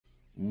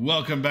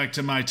Welcome back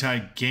to Mai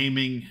Tai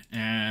Gaming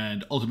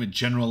and Ultimate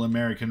General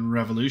American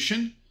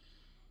Revolution.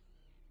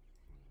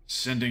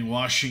 Sending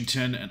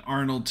Washington and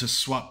Arnold to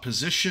swap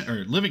position,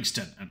 or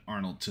Livingston and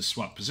Arnold to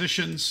swap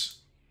positions.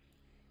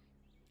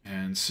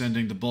 And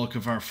sending the bulk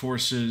of our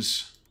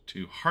forces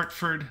to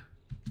Hartford.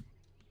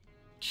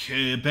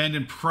 Okay,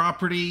 abandoned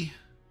property.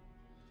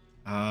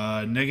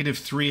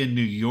 -3 in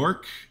New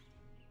York.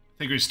 I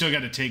think we still got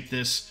to take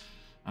this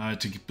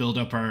to build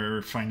up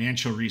our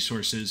financial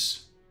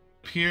resources.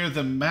 Here,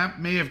 the map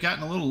may have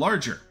gotten a little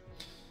larger.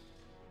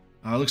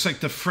 Looks like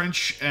the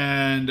French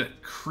and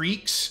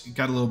Creeks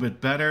got a little bit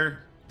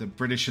better. The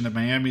British and the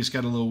Miamis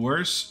got a little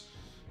worse.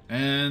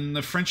 And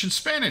the French and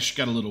Spanish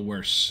got a little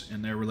worse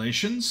in their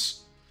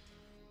relations.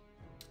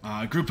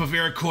 A group of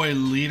Iroquois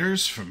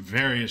leaders from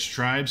various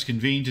tribes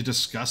convened to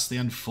discuss the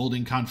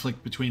unfolding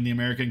conflict between the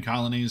American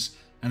colonies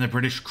and the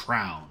British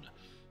Crown.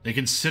 They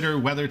consider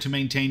whether to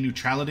maintain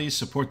neutrality,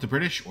 support the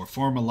British, or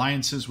form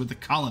alliances with the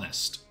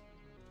colonists.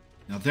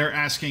 Now, they're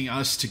asking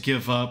us to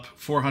give up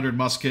 400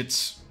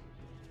 muskets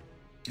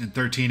and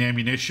 13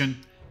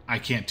 ammunition. I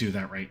can't do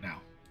that right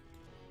now.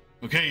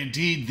 Okay,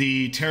 indeed,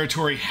 the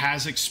territory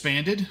has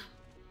expanded.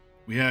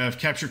 We have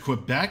captured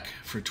Quebec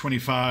for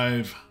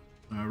 25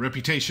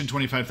 reputation,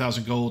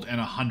 25,000 gold, and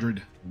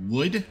 100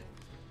 wood.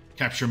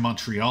 Capture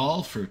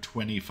Montreal for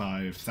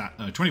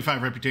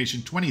 25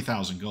 reputation,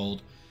 20,000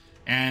 gold,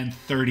 and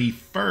 30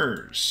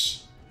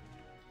 furs.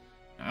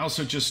 I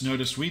also just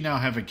noticed we now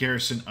have a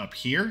garrison up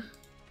here.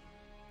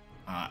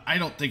 I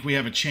don't think we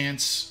have a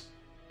chance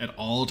at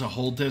all to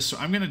hold this, so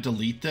I'm going to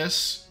delete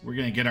this. We're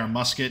going to get our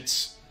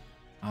muskets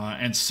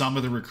and some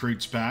of the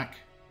recruits back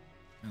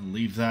and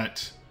leave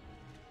that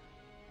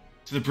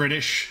to the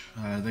British.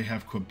 They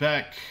have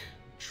Quebec,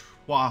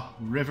 Trois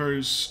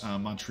Rivers,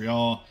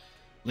 Montreal.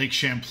 Lake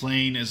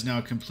Champlain is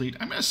now complete.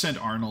 I'm going to send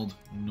Arnold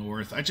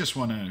north. I just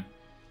want to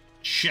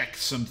check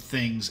some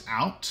things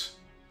out.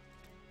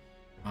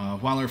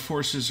 While our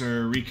forces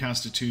are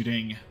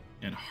reconstituting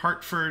in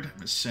Hartford, I'm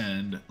going to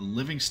send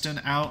Livingston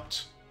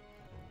out.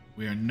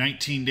 We are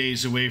 19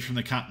 days away from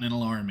the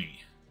Continental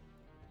Army.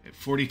 At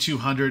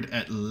 4,200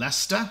 at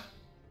Leicester.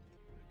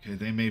 Okay,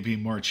 they may be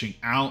marching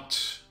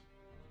out.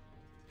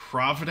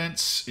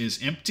 Providence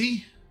is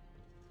empty.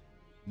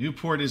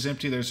 Newport is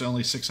empty. There's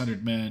only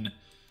 600 men,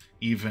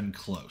 even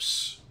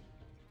close.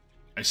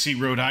 I see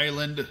Rhode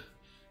Island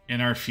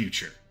in our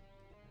future.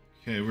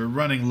 Okay, we're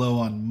running low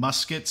on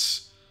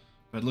muskets.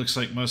 But it looks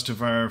like most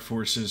of our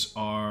forces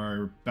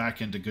are back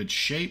into good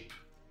shape.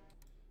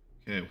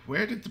 Okay,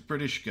 where did the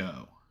British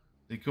go?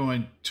 They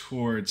going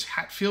towards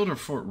Hatfield or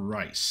Fort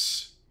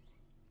Rice?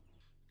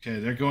 Okay,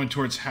 they're going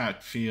towards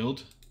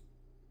Hatfield.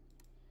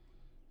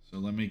 So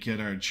let me get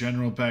our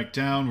general back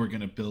down. We're going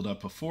to build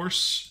up a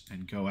force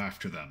and go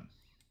after them.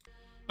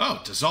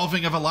 Oh,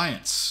 dissolving of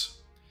alliance.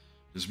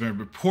 It has been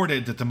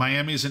reported that the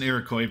Miamis and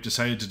Iroquois have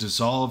decided to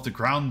dissolve the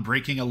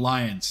groundbreaking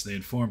alliance they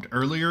had formed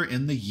earlier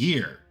in the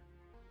year.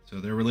 So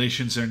their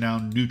relations are now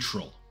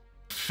neutral.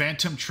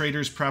 Phantom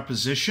Traders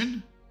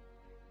Proposition.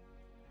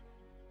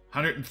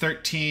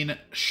 113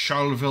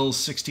 Charleville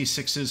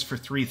 66s for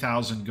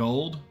 3,000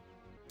 gold.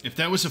 If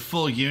that was a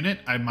full unit,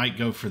 I might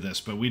go for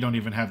this, but we don't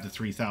even have the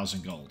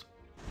 3,000 gold.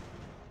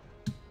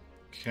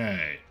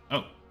 Okay.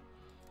 Oh.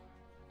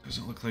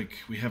 Doesn't look like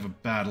we have a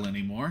battle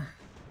anymore.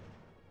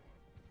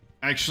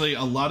 Actually,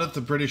 a lot of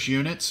the British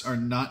units are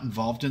not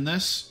involved in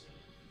this.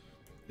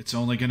 It's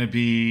only going to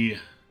be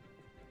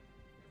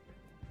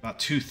about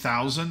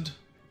 2,000.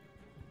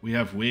 We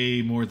have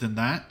way more than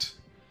that.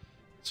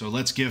 So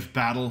let's give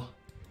battle.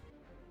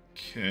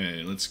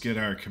 Okay, let's get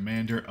our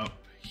commander up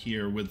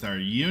here with our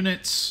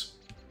units.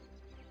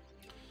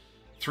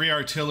 3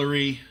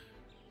 artillery.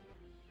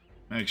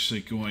 I'm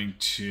actually going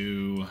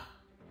to...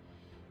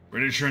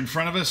 British are in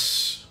front of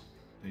us.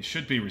 They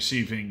should be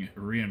receiving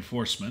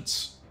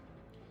reinforcements.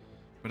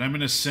 But I'm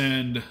going to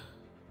send...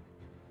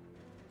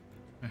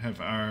 I have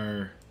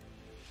our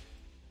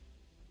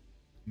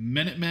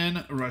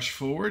Minutemen rush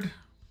forward.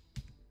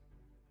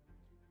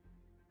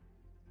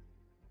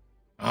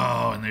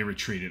 Oh, and they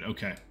retreated.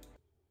 Okay.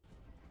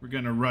 We're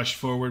going to rush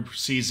forward,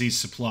 seize these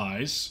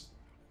supplies.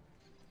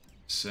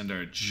 Send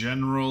our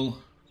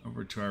general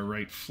over to our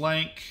right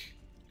flank,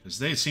 because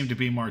they seem to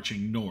be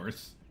marching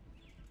north.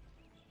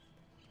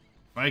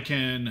 If I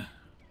can...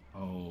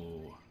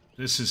 Oh,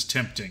 this is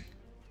tempting.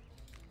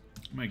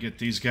 I might get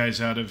these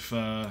guys out of...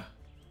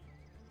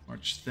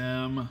 march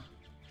them...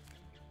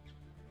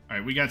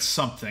 Alright, we got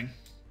something.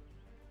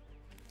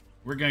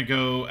 We're going to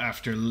go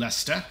after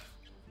Leicester.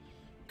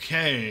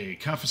 Okay,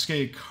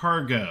 confiscate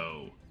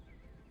cargo.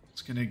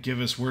 It's going to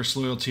give us worse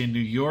loyalty in New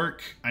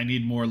York. I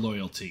need more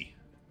loyalty.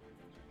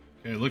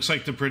 Okay, it looks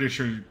like the British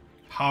are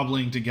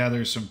hobbling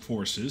together some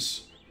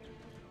forces.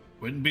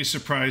 Wouldn't be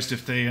surprised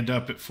if they end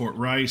up at Fort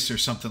Rice or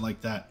something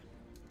like that.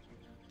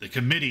 The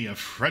Committee of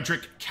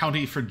Frederick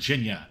County,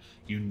 Virginia,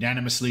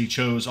 unanimously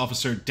chose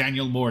Officer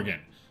Daniel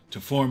Morgan to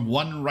form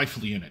one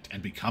rifle unit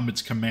and become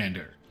its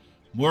commander.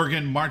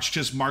 Morgan marched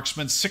his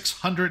marksmen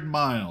 600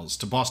 miles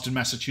to Boston,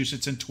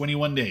 Massachusetts in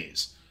 21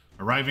 days,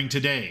 arriving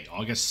today,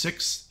 August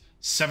 6th,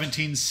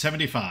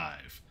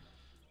 1775.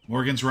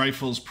 Morgan's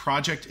Rifles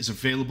project is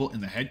available in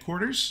the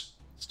headquarters.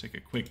 Let's take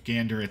a quick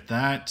gander at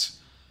that.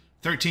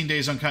 13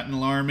 days on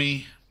Continental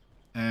Army,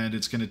 and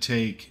it's going to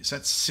take, is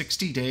that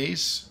 60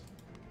 days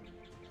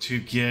to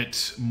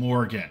get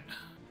Morgan?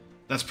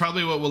 That's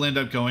probably what we'll end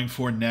up going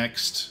for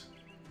next,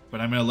 but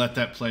I'm going to let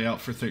that play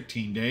out for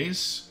 13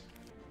 days.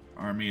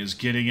 Army is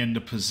getting into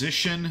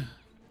position.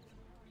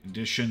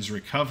 Conditions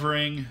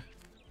recovering.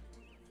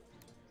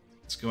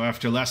 Let's go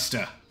after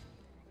Leicester.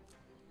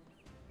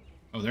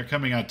 Oh, they're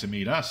coming out to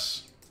meet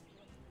us.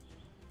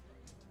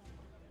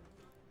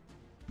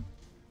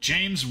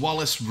 James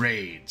Wallace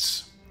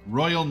raids.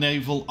 Royal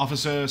Naval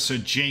Officer Sir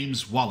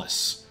James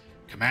Wallace,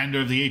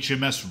 commander of the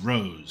HMS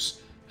Rose,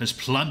 has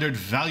plundered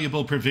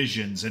valuable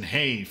provisions and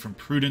hay from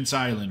Prudence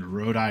Island,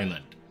 Rhode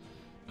Island.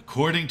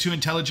 According to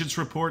intelligence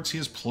reports, he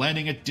is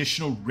planning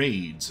additional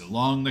raids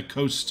along the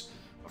coast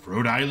of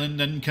Rhode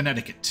Island and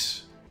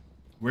Connecticut.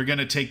 We're going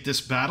to take this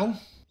battle.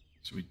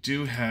 So we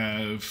do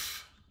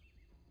have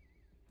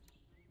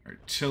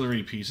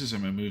artillery pieces.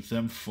 I'm going to move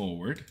them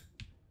forward.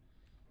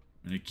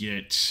 I'm going to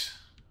get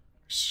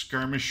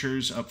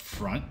skirmishers up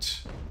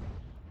front.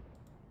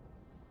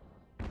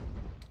 I'm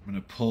going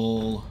to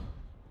pull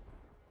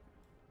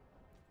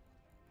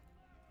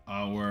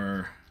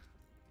our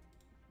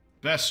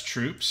best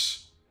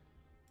troops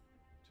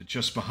to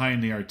just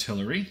behind the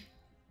artillery.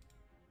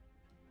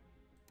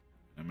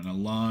 I'm going to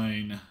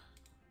line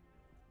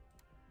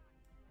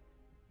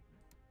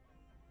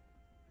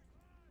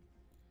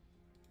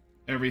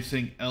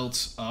everything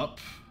else up.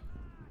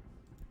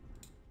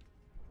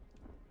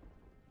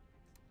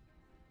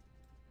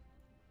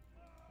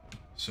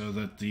 So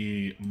that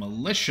the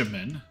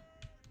militiamen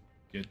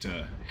get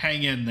to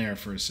hang in there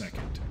for a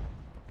second.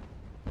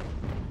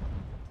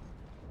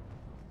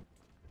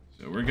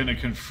 So we're going to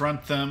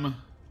confront them.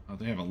 Oh,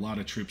 they have a lot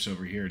of troops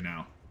over here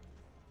now.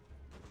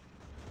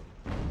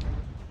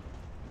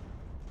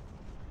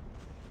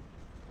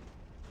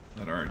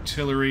 Let our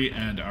artillery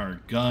and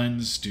our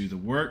guns do the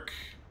work.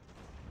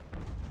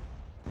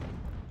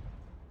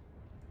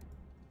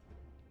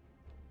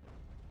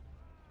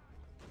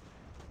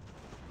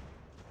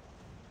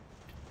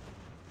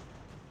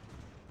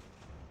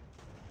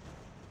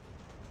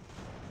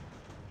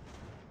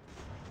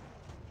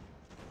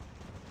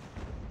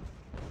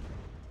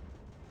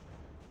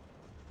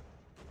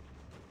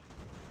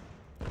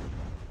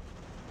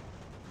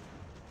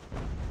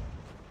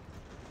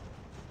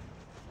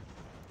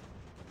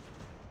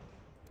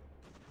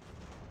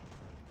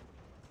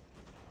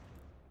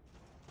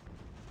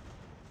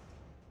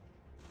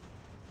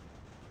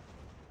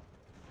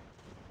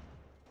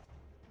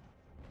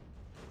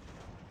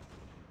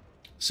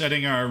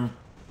 Setting our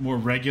more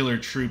regular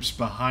troops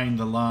behind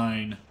the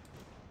line.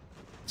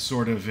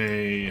 Sort of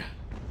a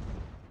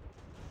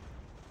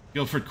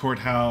Guilford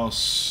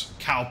Courthouse,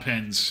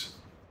 Cowpens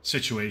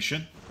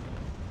situation.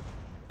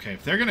 Okay,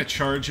 if they're going to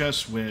charge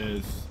us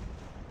with...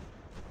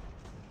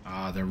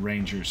 Ah, they're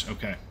Rangers.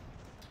 Okay.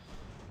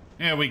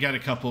 Yeah, we got a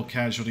couple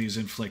casualties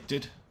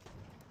inflicted.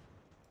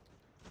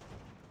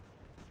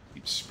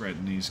 Keep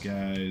spreading these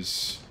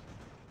guys.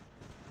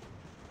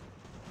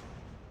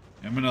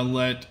 I'm going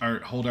to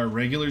hold our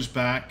regulars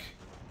back.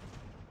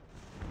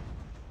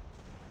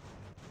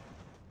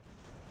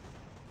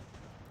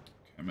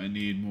 I'm going to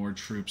need more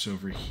troops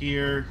over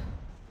here.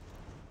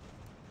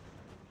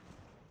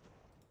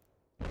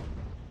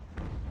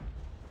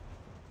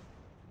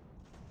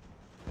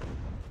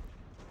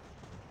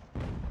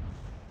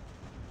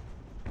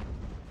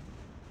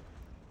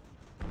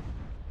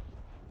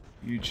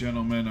 You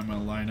gentlemen, I'm going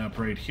to line up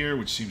right here,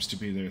 which seems to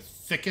be their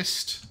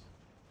thickest.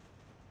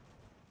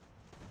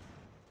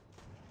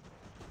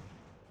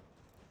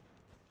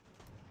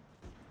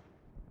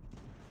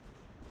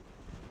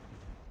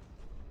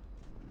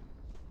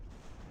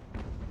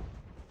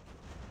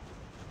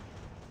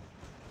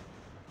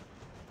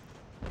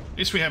 At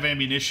least we have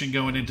ammunition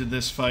going into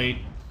this fight.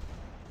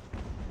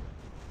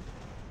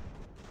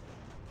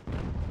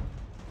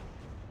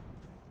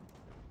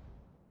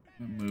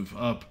 Move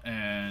up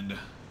and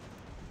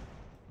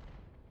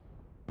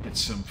get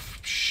some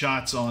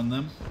shots on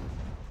them.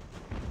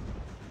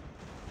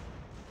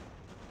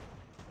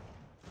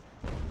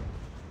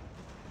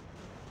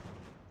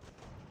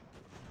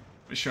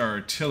 Wish our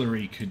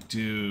artillery could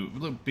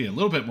be a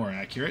little bit more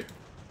accurate.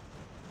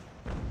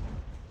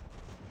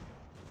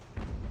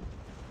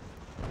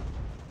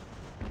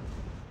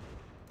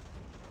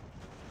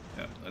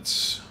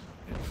 Let's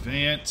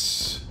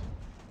advance.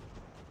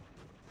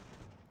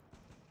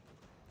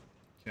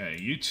 Okay,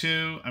 you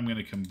two, I'm going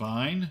to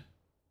combine.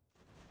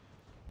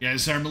 Yeah,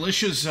 as our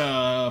militias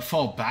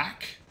fall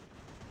back,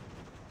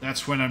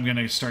 that's when I'm going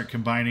to start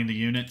combining the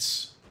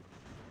units.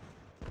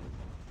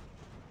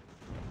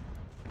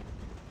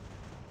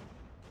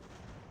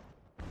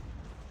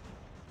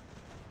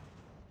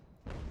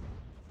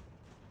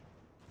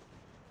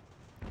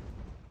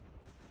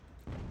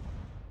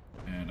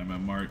 And I'm going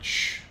to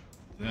march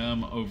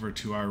them over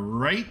to our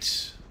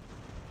right.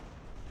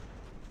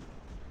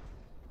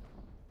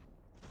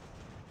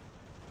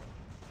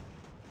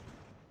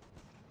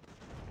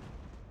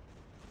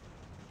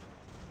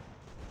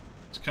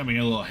 coming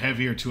a little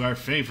heavier to our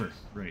favor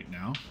right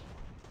now.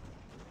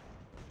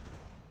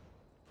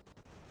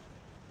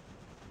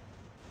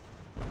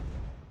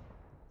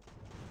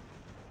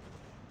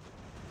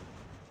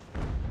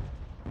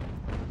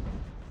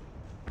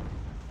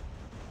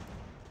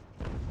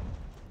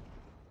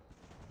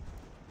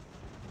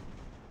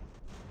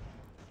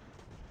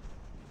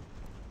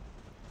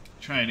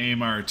 Try and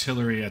aim our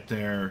artillery at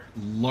their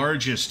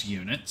largest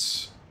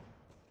units.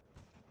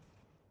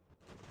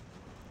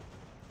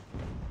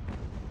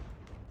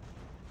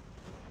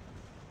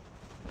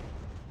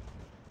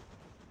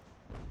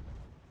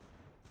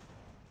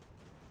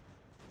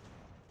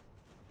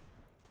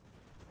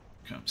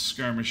 Come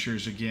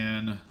skirmishers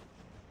again.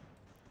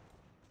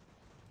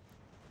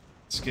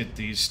 Let's get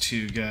these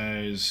two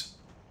guys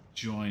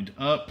joined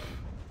up.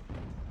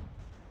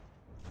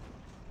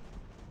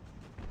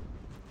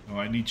 Oh,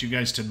 I need you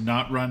guys to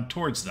not run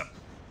towards them.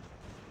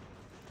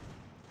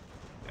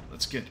 Okay,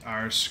 let's get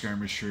our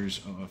skirmishers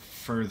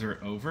further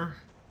over.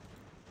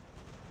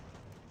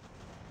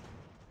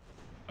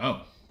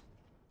 Oh.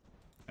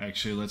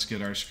 Actually, let's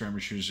get our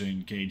skirmishers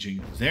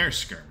engaging their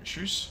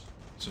skirmishers.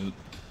 So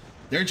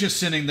they're just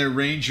sending their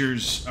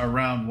rangers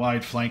around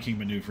wide flanking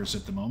maneuvers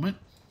at the moment.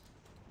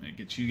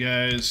 Get you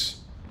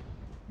guys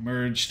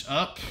merged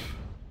up.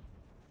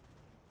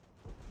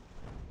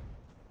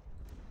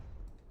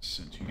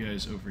 Send you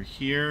guys over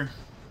here.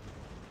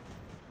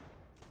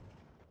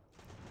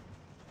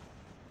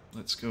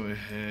 Let's go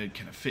ahead,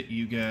 kind of fit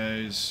you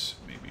guys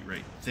maybe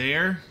right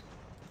there.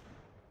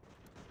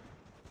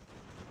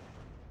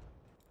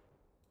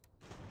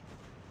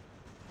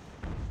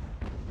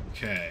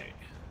 Okay,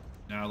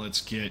 now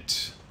let's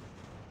get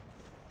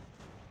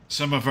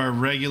some of our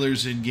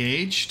regulars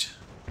engaged.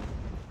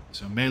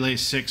 So melee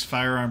 6,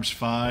 firearms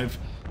 5.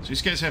 So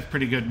these guys have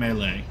pretty good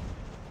melee.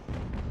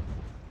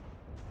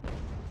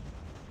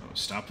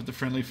 Stop with the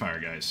friendly fire,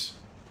 guys.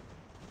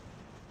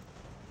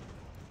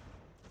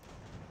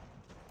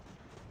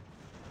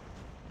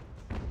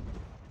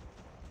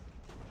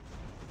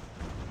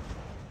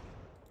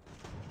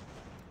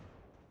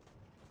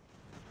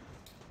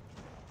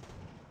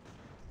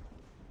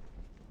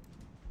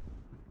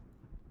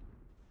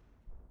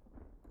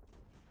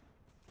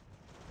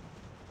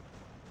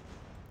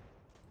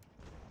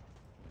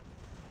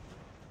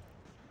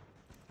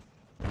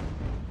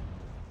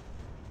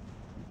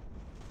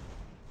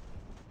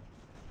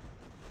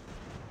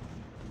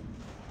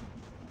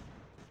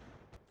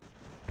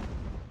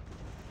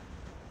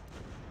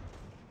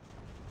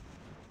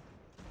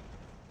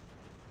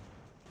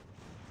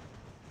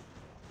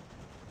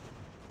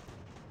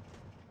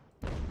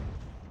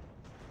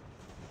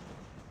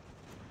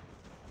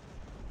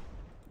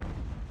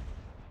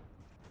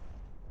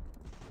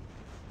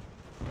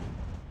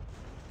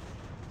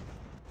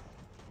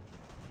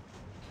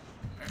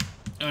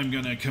 I'm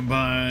going to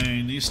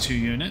combine these two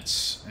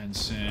units and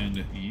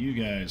send you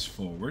guys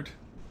forward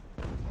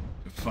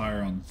to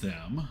fire on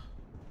them.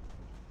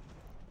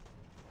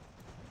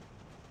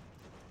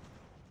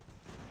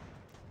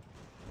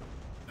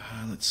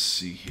 Let's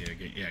see here.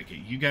 Get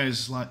you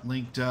guys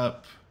linked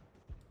up.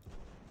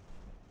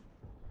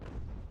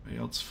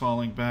 Anybody else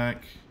falling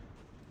back?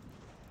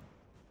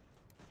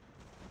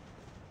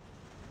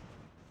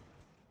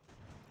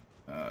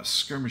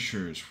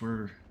 Skirmishers,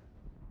 we've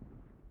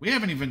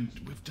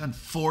done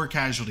 4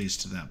 casualties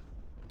to them.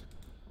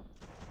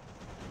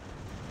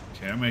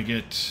 Okay, I'm gonna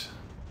get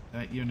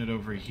that unit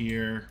over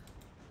here.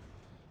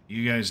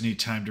 You guys need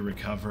time to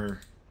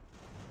recover.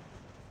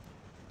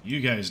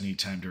 You guys need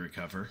time to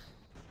recover.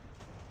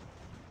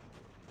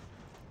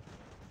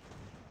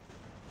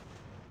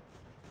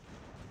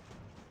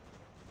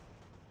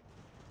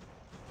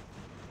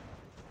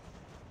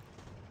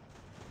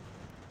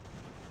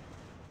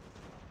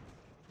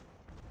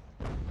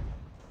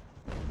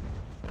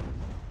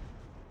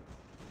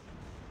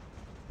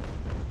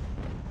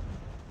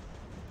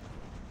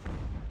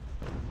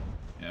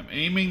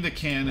 Aiming the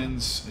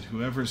cannons at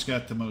whoever's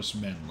got the most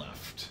men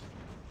left.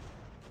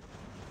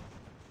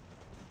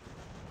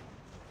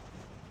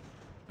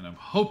 And I'm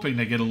hoping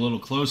to get a little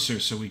closer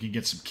so we can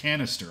get some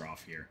canister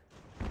off here.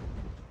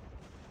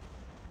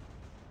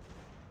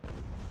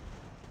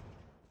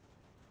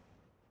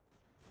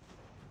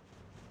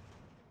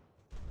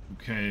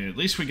 Okay, at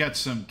least we got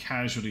some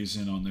casualties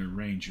in on their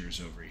rangers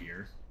over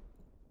here.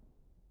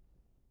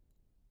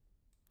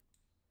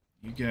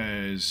 You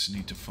guys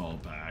need to fall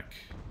back.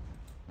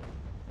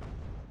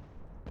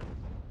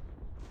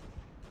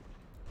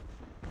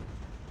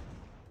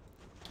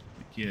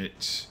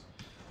 Get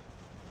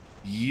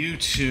you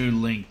two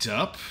linked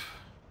up.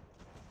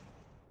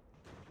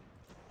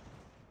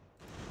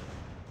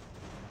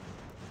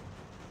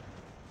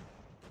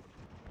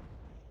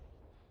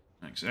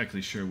 Not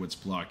exactly sure what's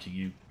blocking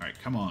you.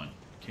 Alright, come on.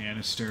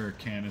 Canister,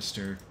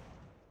 canister.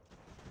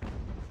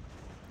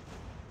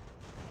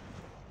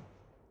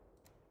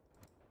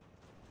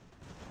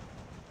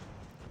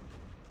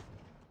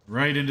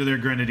 Right into their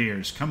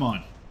grenadiers. Come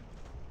on.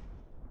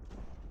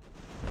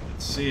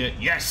 Let's see it.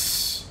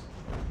 Yes!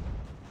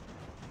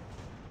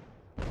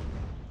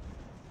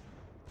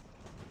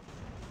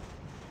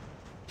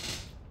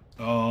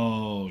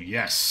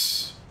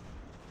 Yes.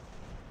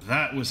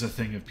 That was a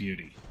thing of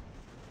beauty.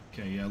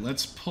 Okay, yeah,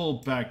 let's pull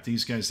back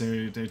these guys.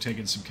 They're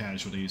taking some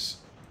casualties.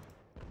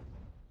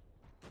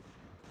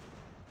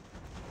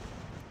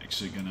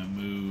 Actually gonna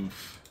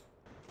move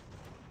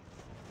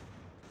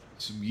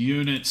some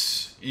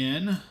units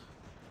in to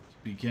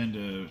begin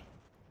to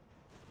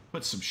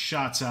put some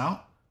shots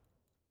out.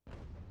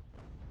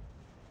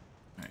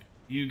 Alright,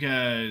 you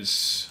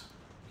guys,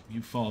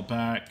 you fall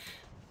back.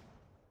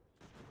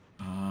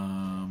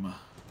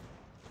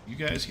 You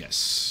guys,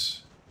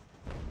 yes.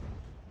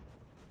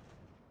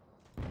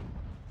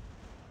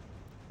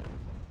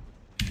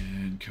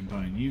 And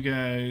combine you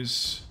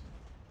guys.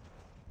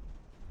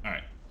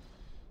 Alright.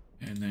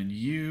 And then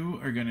you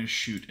are going to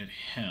shoot at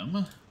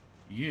him.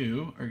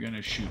 You are going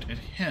to shoot at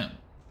him.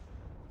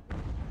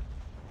 And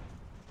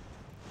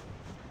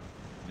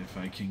if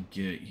I can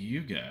get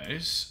you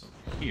guys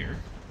over here.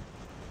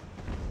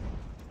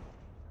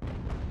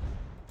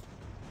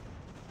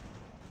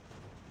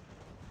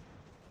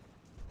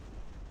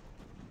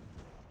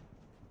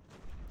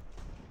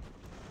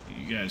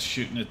 You guys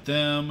shooting at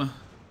them. At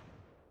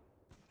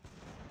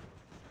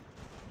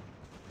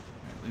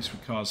least we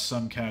caused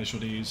some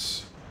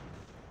casualties.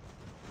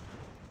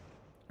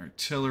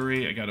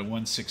 Artillery, I got a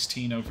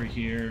 116 over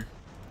here.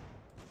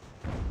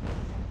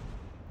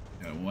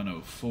 Got a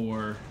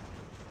 104.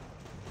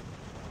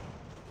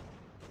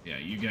 Yeah,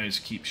 you guys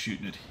keep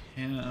shooting at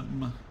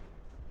him.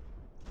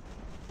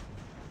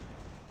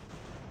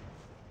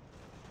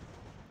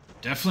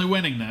 Definitely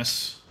winning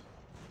this.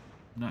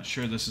 I'm not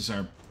sure this is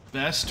our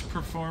best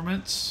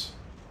performance.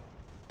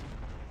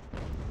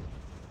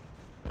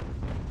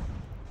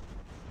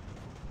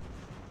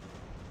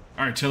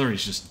 Our artillery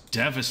is just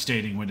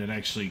devastating when it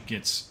actually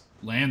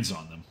lands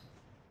on them.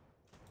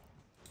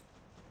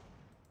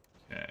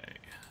 Okay.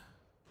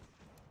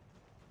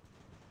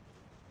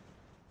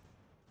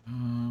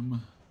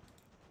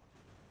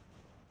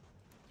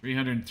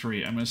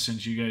 303. I'm gonna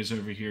send you guys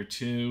over here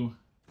too.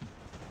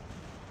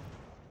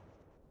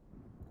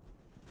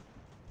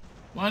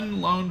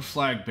 One lone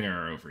flag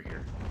bearer over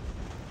here.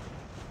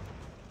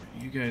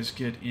 You guys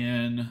get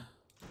in.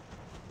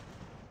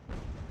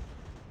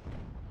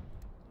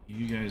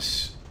 You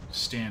guys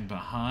stand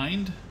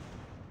behind.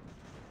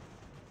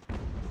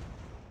 Alright,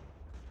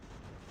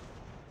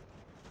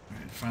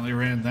 finally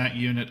ran that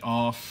unit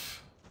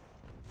off.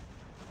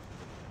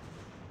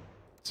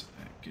 Let's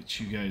get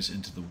you guys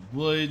into the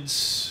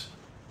woods.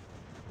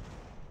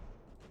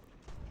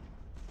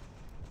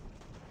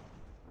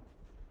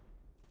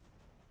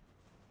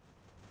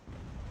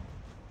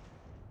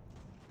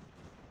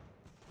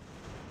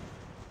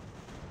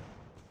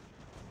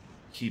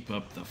 Keep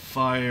up the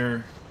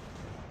fire.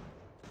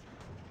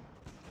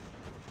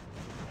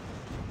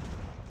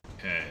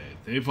 Okay,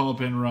 they've all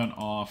been run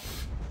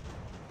off.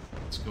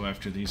 Let's go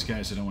after these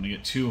guys. I don't want to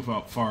get too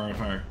far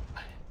of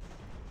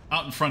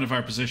out in front of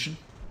our position.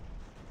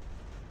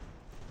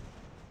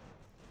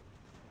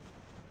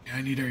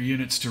 I need our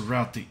units to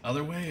route the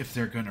other way if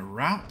they're going to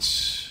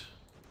route.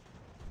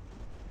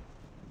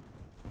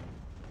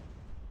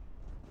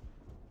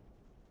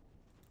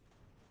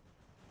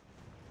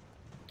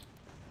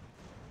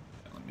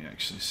 Let me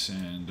actually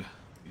send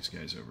these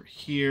guys over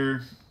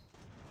here.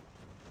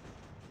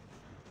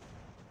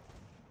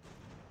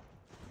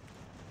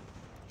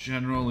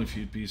 General, if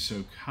you'd be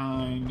so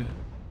kind.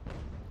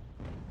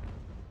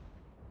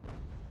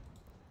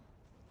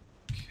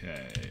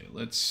 Okay,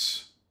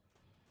 let's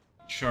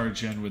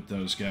charge in with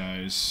those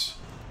guys.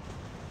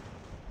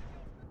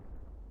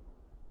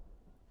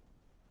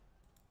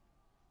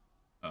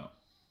 Oh.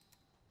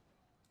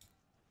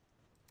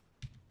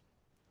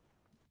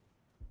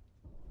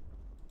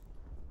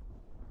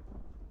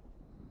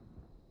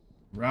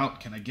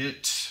 Route, can I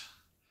get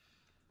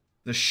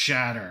the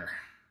shatter?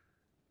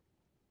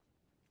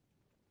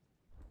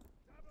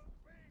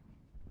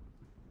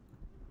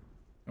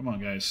 Come on,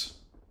 guys.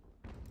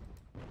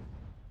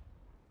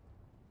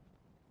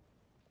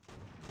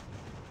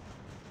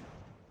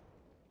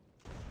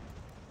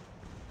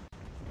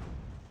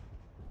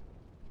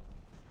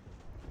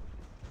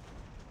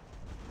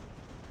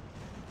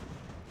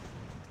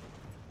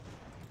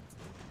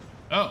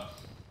 Oh.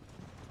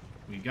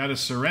 We gotta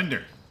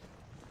surrender.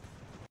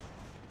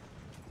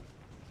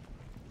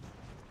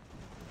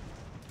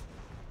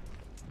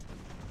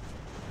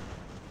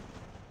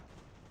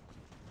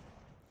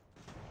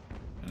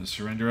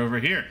 Surrender over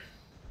here.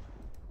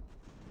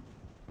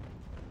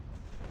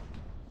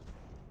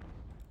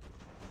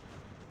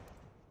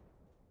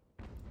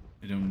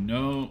 I don't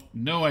know.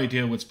 No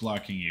idea what's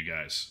blocking you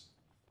guys.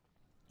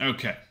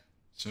 Okay.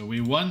 So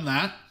we won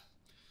that.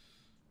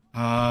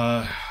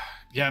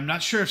 Yeah, I'm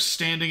not sure if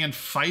standing and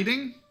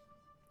fighting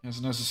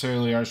is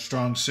necessarily our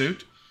strong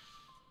suit.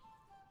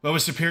 But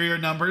with superior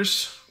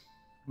numbers,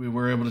 we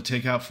were able to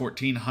take out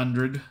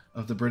 1,400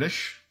 of the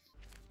British.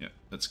 Yeah,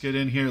 let's get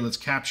in here. Let's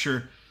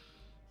capture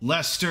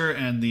Leicester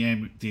and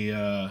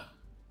the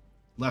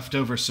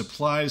leftover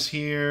supplies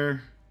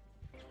here.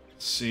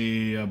 Let's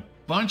see, a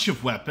bunch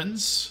of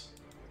weapons.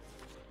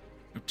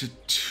 Up to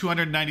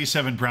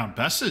 297 brown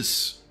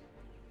besses.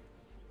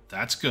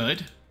 That's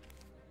good.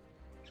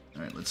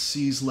 All right, let's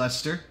seize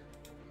Leicester.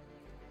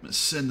 Let's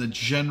send the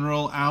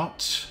general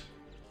out.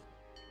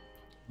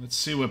 Let's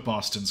see what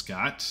Boston's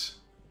got.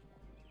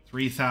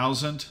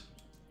 3,000.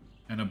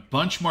 And a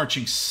bunch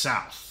marching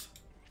south.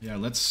 Yeah,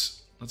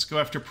 let's go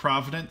after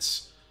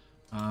Providence.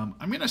 I'm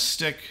going to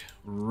stick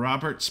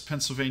Robert's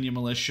Pennsylvania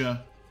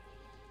Militia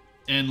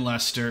in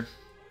Leicester.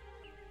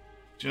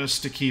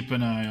 Just to keep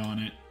an eye on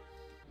it.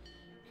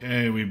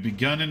 Okay, we've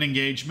begun an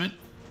engagement.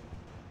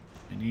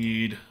 I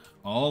need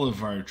all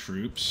of our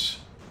troops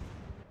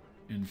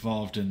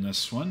involved in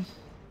this one.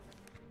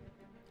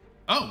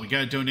 Oh, we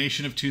got a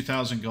donation of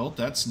 2,000 gold.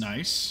 That's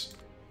nice.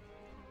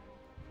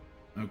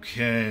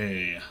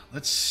 Okay,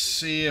 let's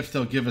see if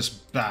they'll give us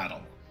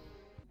battle.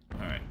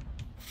 All right,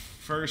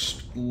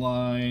 first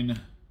line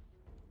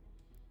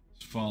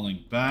is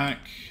falling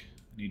back.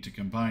 I need to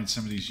combine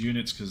some of these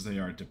units because they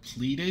are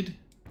depleted.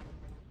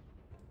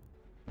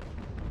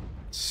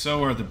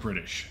 So are the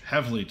British,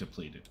 heavily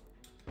depleted.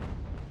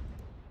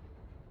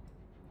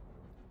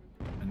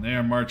 And they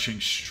are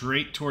marching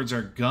straight towards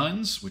our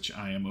guns, which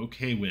I am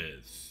okay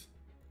with.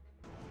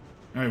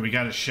 All right, we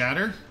got a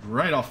shatter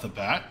right off the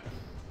bat.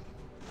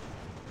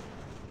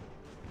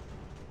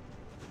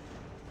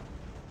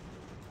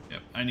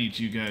 Yep, I need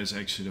you guys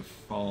actually to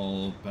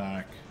fall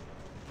back.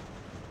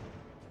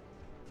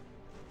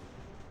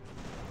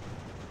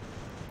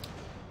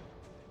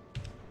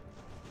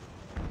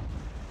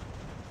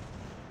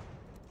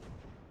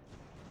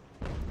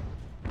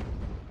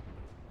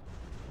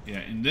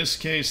 Yeah, in this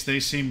case,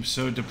 they seem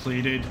so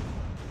depleted.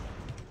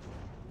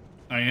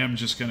 I am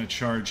just going to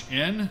charge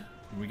in.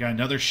 We got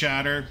another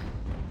shatter.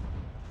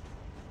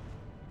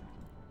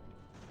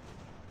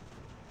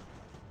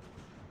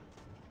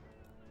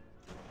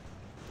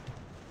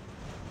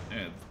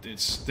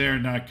 They're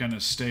not going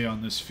to stay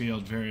on this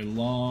field very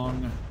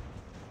long.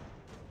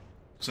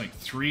 Looks like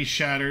 3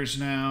 shatters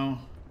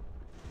now.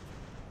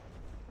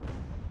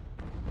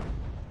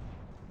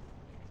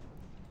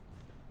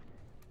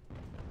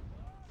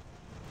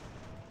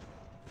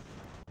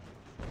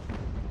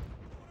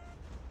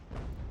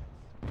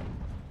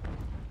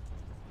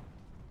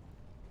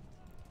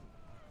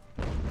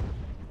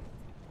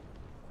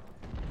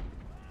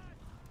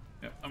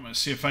 I'm going to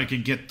see if I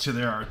can get to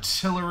their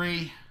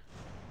artillery.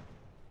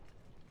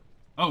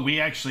 Oh,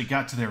 we actually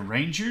got to their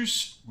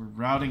rangers. We're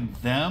routing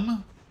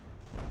them.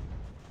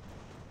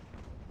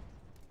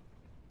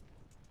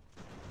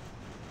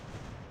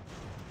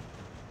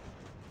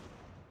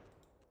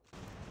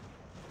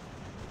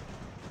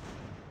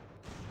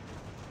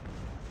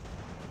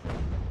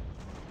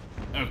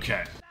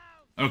 Okay.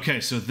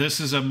 Okay, so this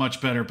is a much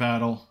better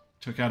battle.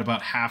 Took out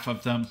about half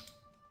of them.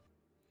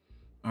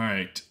 All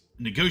right.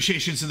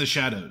 Negotiations in the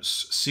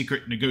shadows.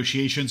 Secret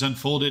negotiations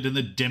unfolded in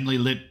the dimly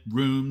lit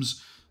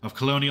rooms of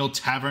colonial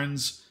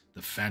taverns.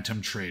 The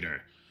Phantom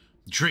Trader,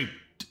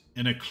 draped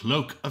in a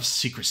cloak of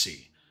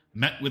secrecy,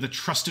 met with a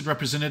trusted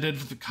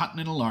representative of the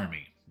Continental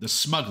Army. The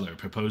smuggler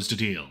proposed a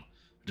deal.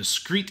 A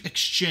discreet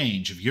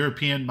exchange of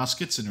European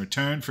muskets in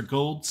return for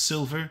gold,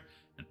 silver,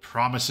 and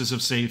promises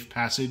of safe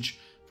passage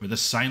for the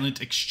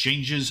Silent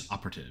Exchange's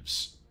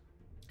operatives.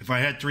 If I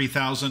had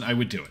 3,000, I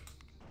would do it.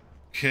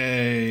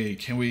 Okay,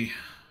 can we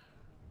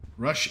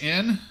rush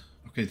in?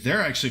 Okay,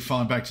 they're actually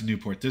falling back to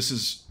Newport. This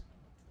is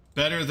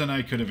better than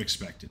I could have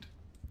expected.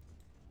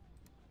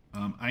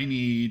 I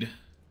need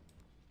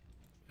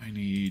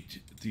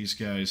these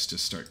guys to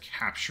start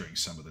capturing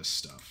some of this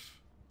stuff.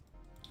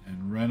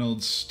 And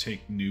Reynolds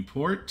take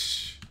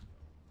Newport.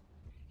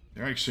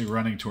 They're actually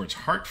running towards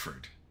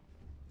Hartford.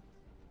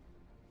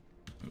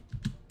 Oh,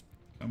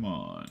 come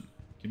on.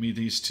 Give me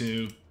these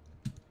two.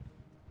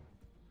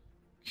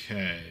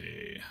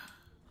 Okay.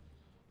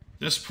 At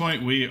this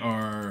point, we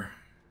are...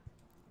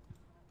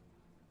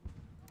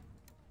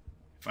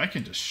 If I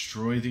can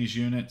destroy these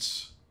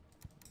units...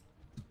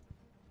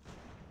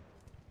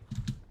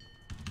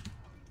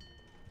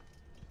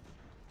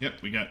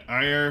 Yep, we got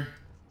Eyre,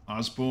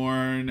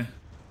 Osborne.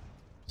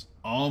 It's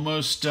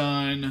almost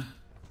done.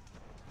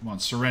 Come on,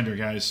 surrender,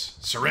 guys.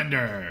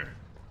 Surrender!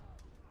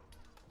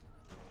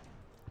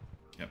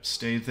 Yep,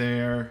 stay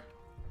there.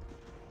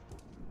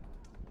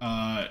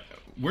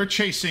 We're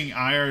chasing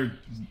Eyre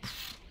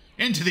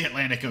into the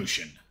Atlantic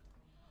Ocean.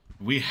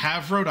 We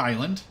have Rhode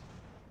Island.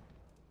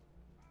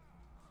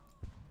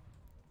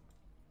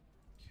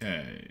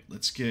 Okay,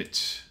 let's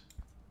get...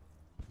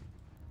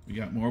 We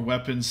got more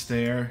weapons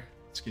there.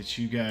 Let's get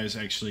you guys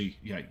actually...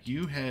 Yeah,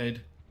 you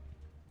head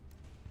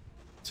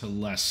to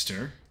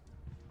Leicester.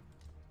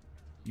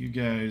 You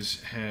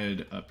guys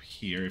head up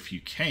here if you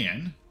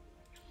can.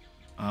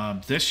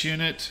 This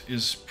unit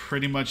is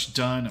pretty much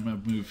done. I'm going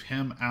to move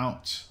him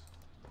out.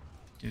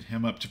 Get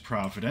him up to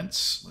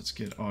Providence. Let's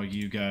get all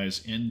you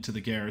guys into the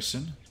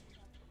garrison.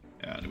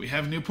 Do we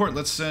have Newport?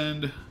 Let's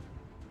send...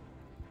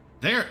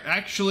 They're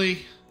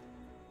actually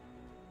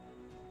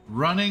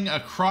running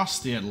across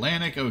the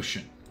Atlantic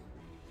Ocean.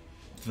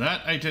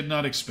 That I did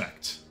not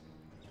expect.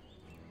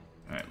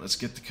 Alright, let's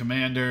get the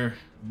commander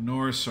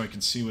north so I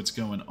can see what's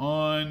going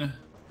on.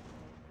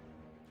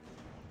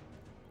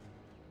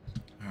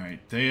 Alright,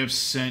 they have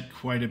sent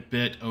quite a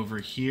bit over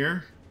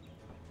here.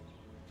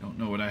 Don't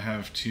know what I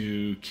have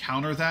to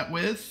counter that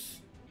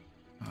with.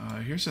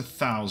 Here's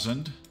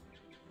 1,000.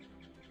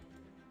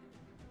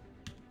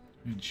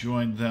 We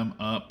join them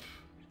up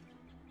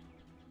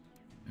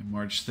and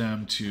march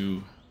them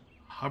to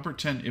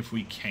Hubbardton if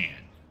we can.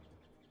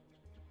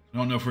 I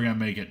don't know if we're going to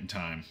make it in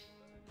time.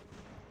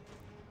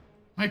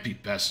 Might be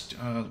best.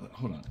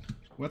 Hold on.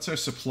 What's our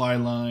supply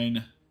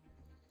line?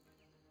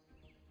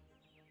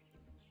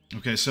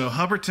 Okay, so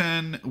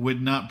Hubbardton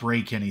would not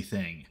break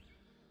anything.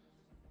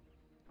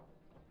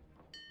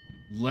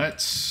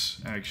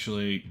 Let's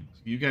actually...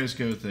 You guys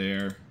go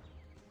there.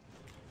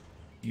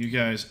 You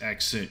guys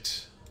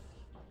exit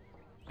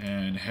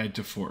and head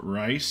to Fort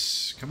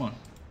Rice. Come on.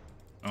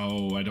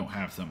 Oh, I don't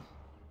have them.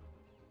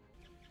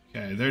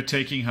 Okay, they're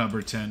taking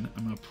Hubbardton.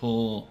 I'm going to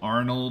pull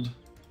Arnold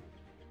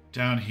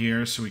down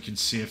here so we can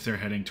see if they're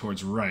heading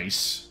towards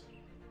Rice.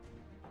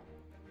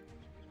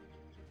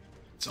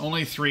 It's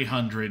only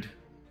 300.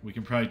 We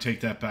can probably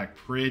take that back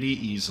pretty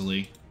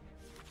easily.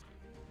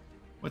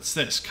 What's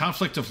this?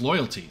 Conflict of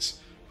loyalties.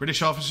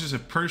 British officers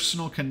have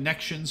personal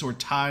connections or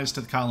ties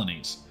to the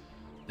colonies.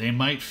 They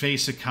might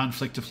face a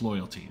conflict of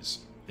loyalties.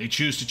 They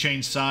choose to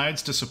change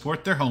sides to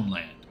support their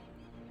homeland.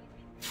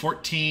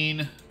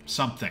 14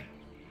 something.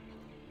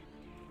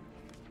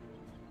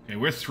 Okay,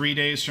 we're 3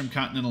 days from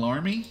Continental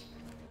Army.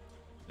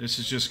 This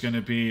is just going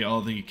to be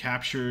all the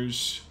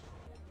captures.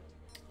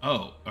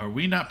 Oh, are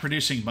we not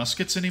producing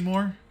muskets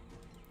anymore?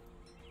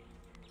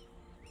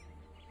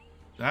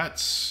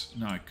 That's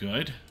not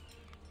good.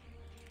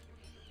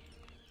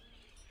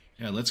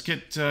 Yeah, let's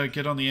get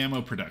on the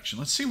ammo production.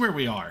 Let's see where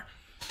we are.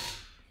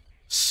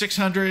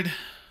 600,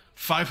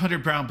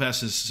 500 Brown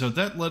Besses. So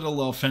that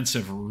little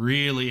offensive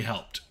really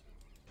helped.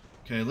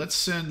 Okay, let's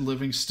send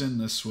Livingston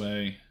this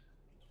way.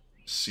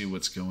 See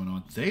what's going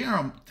on. They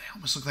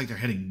almost look like they're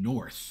heading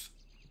north.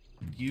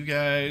 You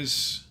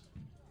guys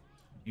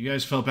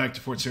fell back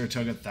to Fort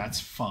Saratoga. That's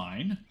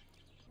fine.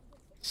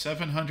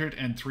 700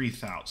 and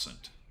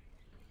 3,000.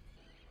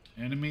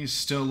 Enemies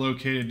still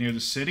located near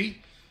the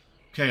city.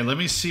 Okay, let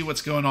me see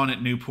what's going on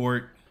at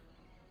Newport.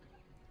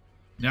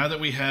 Now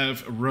that we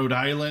have Rhode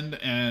Island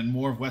and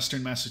more of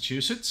Western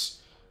Massachusetts.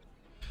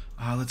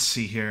 Let's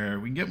see here.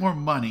 We can get more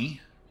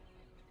money.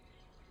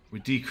 We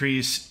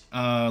decrease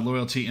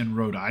loyalty in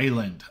Rhode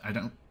Island.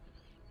 I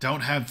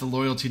don't have the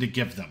loyalty to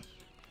give them.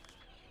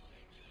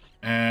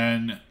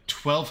 And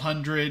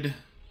 1,200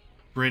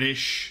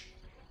 British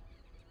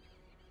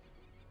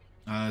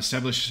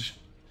establish...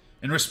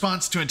 In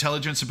response to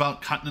intelligence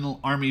about Continental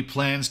Army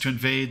plans to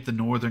invade the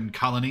northern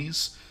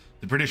colonies,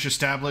 the British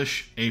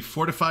establish a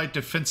fortified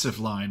defensive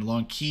line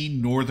along key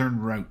northern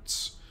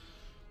routes.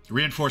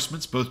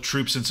 Reinforcements, both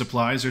troops and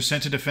supplies, are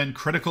sent to defend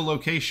critical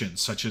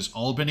locations such as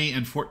Albany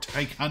and Fort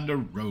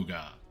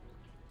Ticonderoga.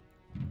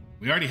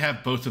 We already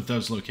have both of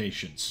those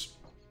locations.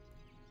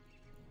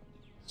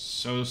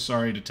 So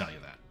sorry to tell you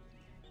that.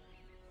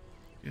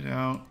 Get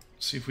out.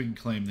 See if we can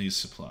claim these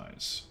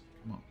supplies.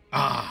 Come on.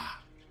 Ah!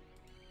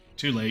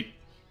 Too late.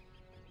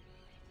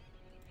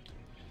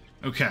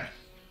 Okay.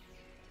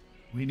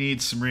 We need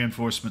some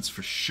reinforcements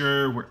for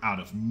sure. We're out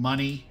of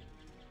money.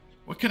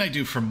 What can I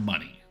do for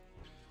money?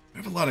 We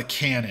have a lot of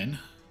cannon.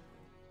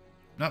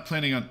 I'm not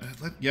planning on...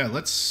 Yeah,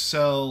 let's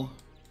sell...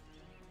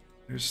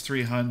 There's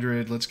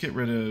 300. Let's get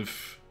rid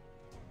of...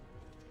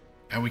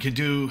 And we can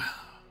do...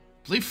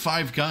 I believe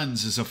 5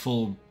 guns is a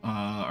full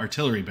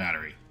artillery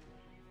battery.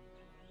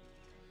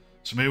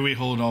 So maybe we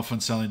hold off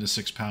on selling the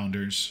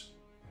 6-pounders.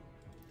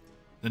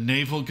 The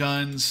naval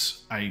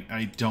guns,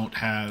 I don't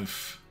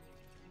have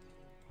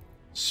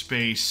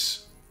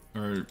space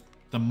or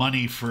the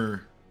money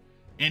for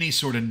any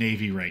sort of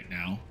navy right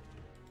now.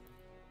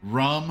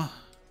 Rum.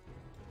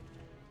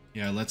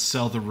 Yeah, let's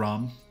sell the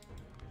rum.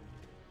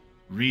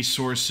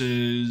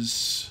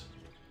 Resources.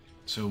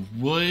 So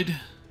wood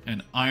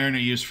and iron are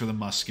used for the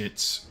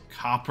muskets.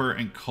 Copper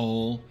and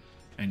coal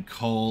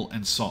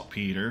and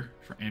saltpeter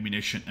for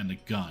ammunition and the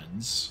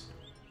guns.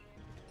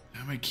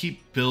 I'm going to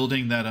keep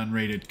building that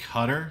unrated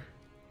cutter.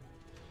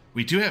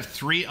 We do have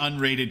 3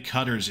 unrated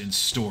cutters in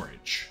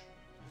storage,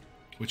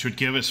 which would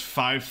give us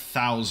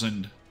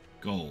 5,000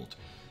 gold.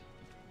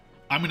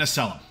 I'm going to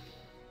sell them.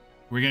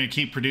 We're going to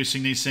keep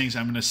producing these things.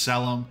 I'm going to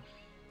sell them.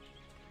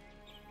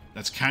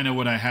 That's kind of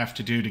what I have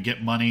to do to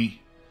get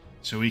money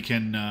so we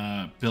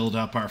can build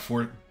up our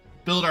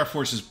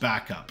forces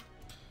back up.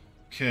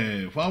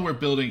 Okay, while we're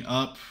building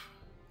up,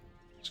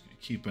 just going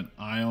to keep an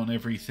eye on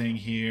everything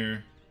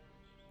here.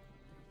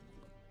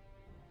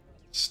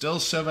 Still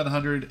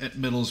 700 at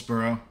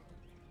Middlesbrough.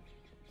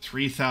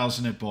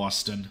 3,000 at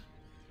Boston.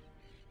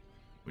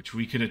 Which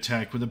we could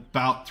attack with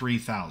about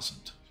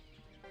 3,000.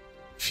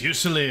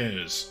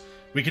 Fusiliers.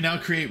 We can now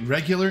create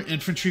regular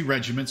infantry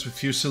regiments with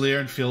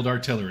Fusilier and field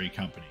artillery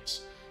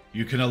companies.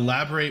 You can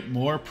elaborate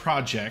more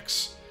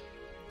projects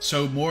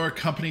so more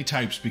company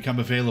types become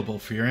available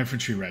for your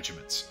infantry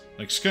regiments,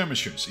 like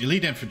skirmishers,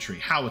 elite infantry,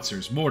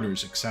 howitzers,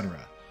 mortars,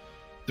 etc.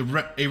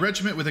 A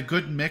regiment with a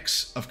good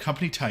mix of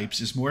company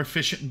types is more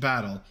efficient in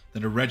battle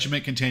than a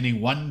regiment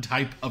containing one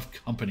type of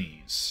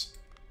companies.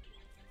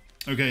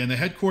 Okay, in the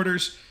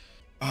headquarters,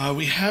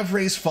 we have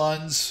raised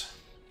funds.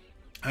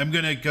 I'm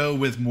going to go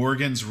with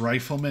Morgan's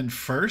Riflemen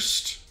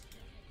first.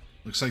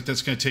 Looks like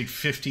that's going to take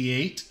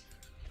 58.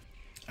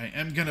 I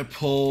am going to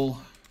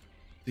pull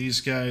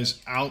these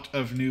guys out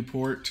of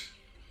Newport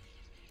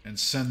and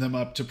send them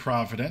up to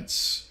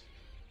Providence,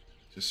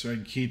 just so I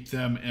can keep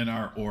them in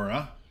our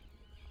aura.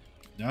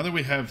 Now that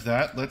we have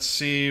that, let's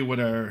see what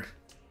our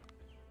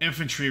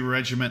infantry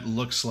regiment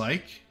looks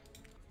like.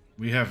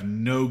 We have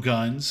no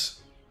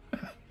guns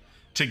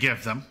to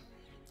give them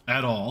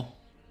at all,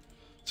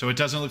 so it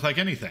doesn't look like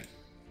anything.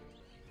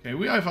 Okay,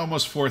 we have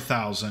almost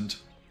 4,000.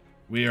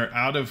 We are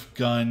out of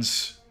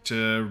guns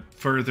to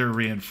further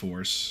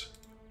reinforce.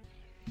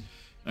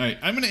 All right,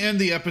 I'm going to end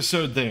the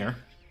episode there.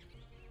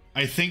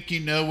 I think you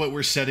know what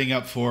we're setting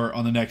up for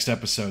on the next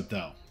episode,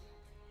 though.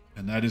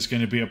 And that is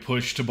going to be a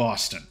push to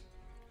Boston.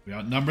 We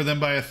outnumber them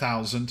by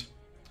 1,000.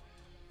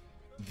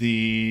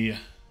 The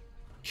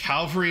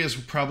cavalry is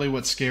probably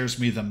what scares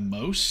me the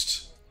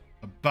most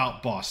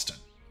about Boston.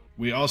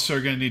 We also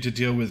are going to need to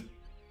deal with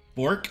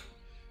Bork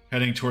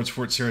heading towards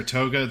Fort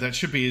Saratoga. That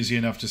should be easy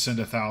enough to send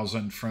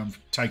 1,000 from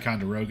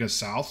Ticonderoga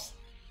south,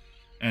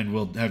 and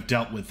we'll have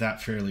dealt with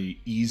that fairly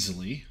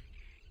easily.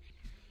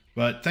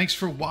 But thanks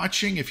for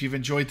watching. If you've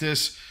enjoyed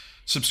this,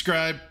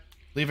 subscribe,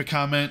 leave a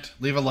comment,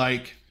 leave a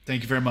like.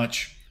 Thank you very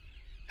much.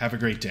 Have a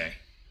great day.